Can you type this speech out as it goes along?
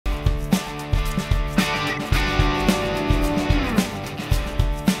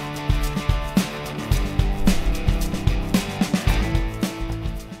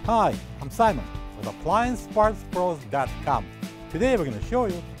Hi, I'm Simon with AppliancePartsPros.com. Today we're going to show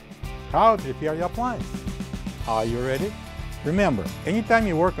you how to repair your appliance. Are you ready? Remember, anytime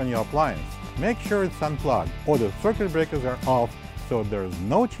you work on your appliance, make sure it's unplugged or the circuit breakers are off so there's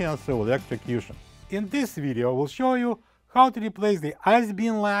no chance of electrocution. In this video, we'll show you how to replace the ice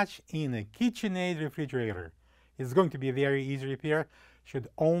bin latch in a KitchenAid refrigerator. It's going to be a very easy repair. Should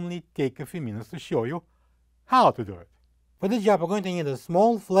only take a few minutes to show you how to do it. For this job, we're going to need a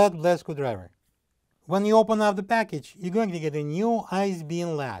small flat blade screwdriver. When you open up the package, you're going to get a new ice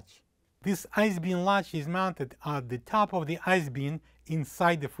bin latch. This ice bin latch is mounted at the top of the ice bin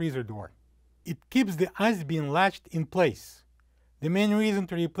inside the freezer door. It keeps the ice bin latched in place. The main reason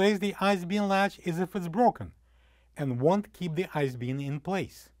to replace the ice bin latch is if it's broken and won't keep the ice bin in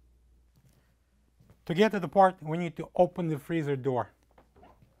place. To get to the part, we need to open the freezer door.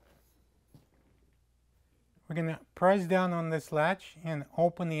 We're going to press down on this latch and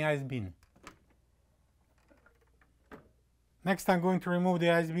open the ice bin. Next, I'm going to remove the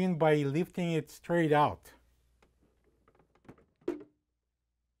ice bin by lifting it straight out.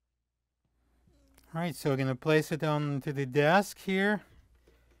 Alright, so we're going to place it onto the desk here,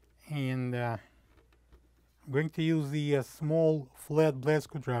 and I'm going to use the small flat blade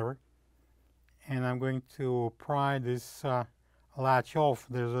screwdriver, and I'm going to pry this latch off.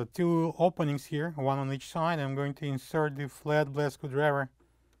 There's two openings here, one on each side. I'm going to insert the flat blade screwdriver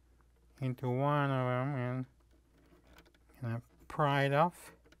into one of them and pry it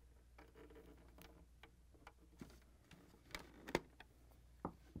off.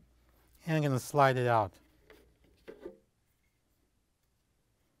 And I'm going to slide it out.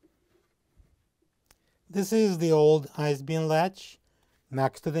 This is the old ice bin latch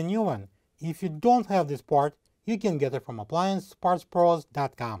next to the new one. If you don't have this part, you can get it from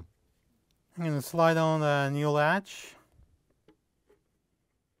AppliancePartsPros.com. I'm going to slide on the new latch.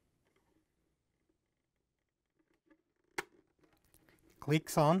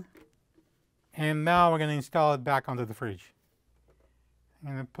 Clicks on. And now we're going to install it back onto the fridge.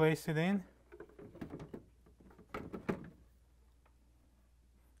 I'm going to place it in.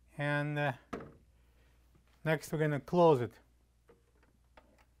 And next we're going to close it.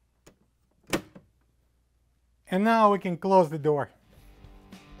 And now we can close the door.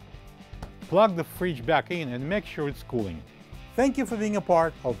 Plug the fridge back in and make sure it's cooling. Thank you for being a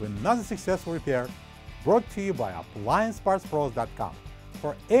part of another successful repair brought to you by AppliancePartsPros.com.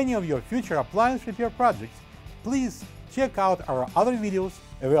 For any of your future appliance repair projects, please check out our other videos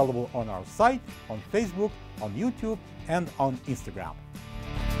available on our site, on Facebook, on YouTube, and on Instagram.